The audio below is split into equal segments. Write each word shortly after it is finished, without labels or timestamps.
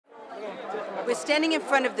We're standing in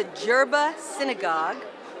front of the Djerba synagogue,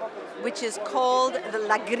 which is called the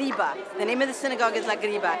Ghriba. The name of the synagogue is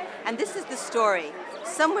Ghriba. And this is the story.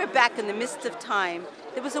 Somewhere back in the midst of time,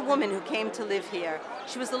 there was a woman who came to live here.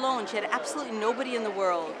 She was alone. She had absolutely nobody in the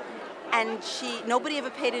world. And nobody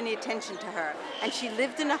ever paid any attention to her. And she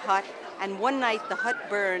lived in a hut, and one night the hut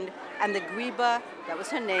burned, and the Ghriba, that was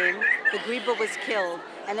her name, the Ghriba was killed.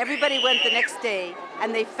 And everybody went the next day,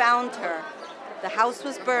 and they found her. The house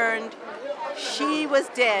was burned. She was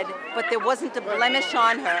dead, but there wasn't a blemish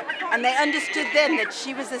on her. And they understood then that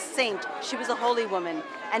she was a saint. She was a holy woman.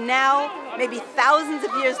 And now, maybe thousands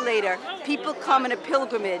of years later, people come in a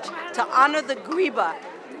pilgrimage to honor the Ghriba.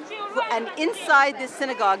 And inside this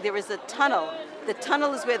synagogue, there is a tunnel. The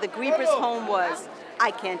tunnel is where the Ghriba's home was.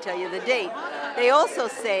 I can't tell you the date. They also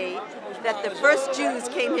say that the first Jews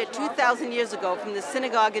came here 2,000 years ago from the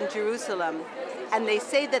synagogue in Jerusalem. And they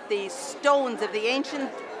say that the stones of the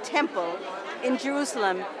ancient temple in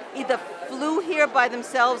Jerusalem either flew here by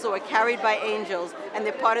themselves or were carried by angels, and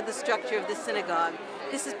they're part of the structure of the synagogue.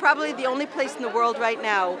 This is probably the only place in the world right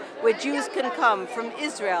now where Jews can come from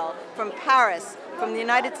Israel, from Paris, from the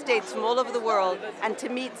United States, from all over the world, and to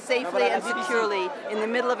meet safely and securely in the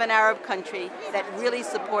middle of an Arab country that really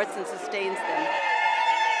supports and sustains them.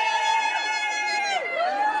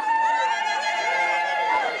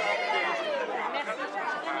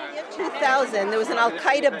 2000, there was an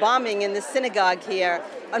Al-Qaeda bombing in the synagogue here.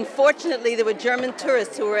 Unfortunately, there were German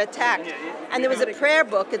tourists who were attacked. And there was a prayer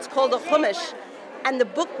book, it's called a Chumash, and the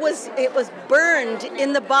book was burned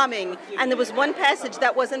in the bombing. And there was one passage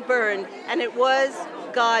that wasn't burned, and it was,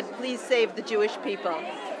 God, please save the Jewish people.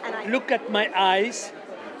 And look at my eyes,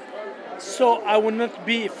 so I will not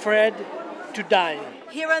be afraid to die.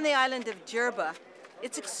 Here on the island of Djerba,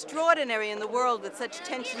 it's extraordinary in the world with such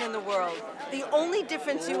tension in the world. The only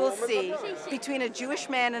difference you will see between a Jewish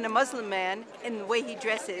man and a Muslim man in the way he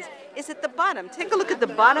dresses is at the bottom. Take a look at the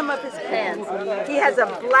bottom of his pants. He has a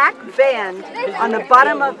black band on the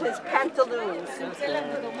bottom of his pantaloons.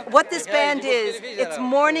 What this band is, it's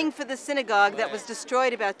mourning for the synagogue that was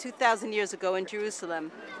destroyed about 2,000 years ago in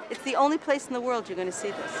Jerusalem. It's the only place in the world you're going to see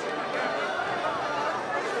this.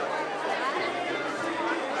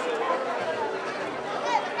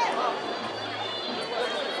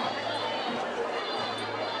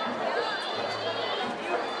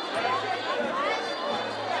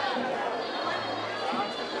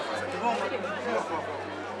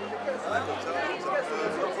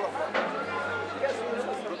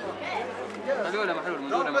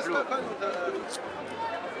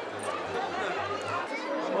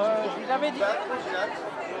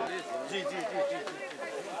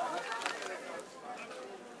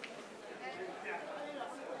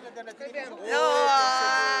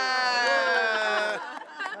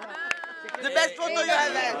 The best photo you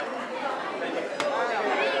have had.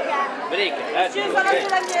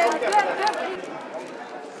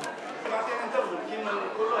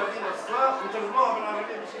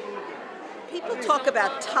 People talk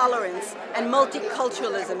about tolerance and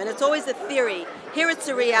multiculturalism, and it's always a theory. Here it's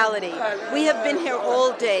a reality. We have been here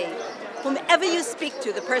all day. Whomever you speak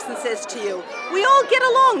to, the person says to you, we all get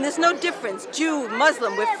along, there's no difference. Jew,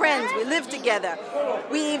 Muslim, we're friends, we live together.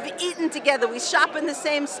 We've eaten together, we shop in the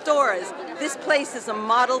same stores. This place is a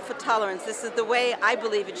model for tolerance. This is the way I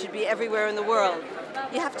believe it should be everywhere in the world.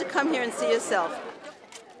 You have to come here and see yourself.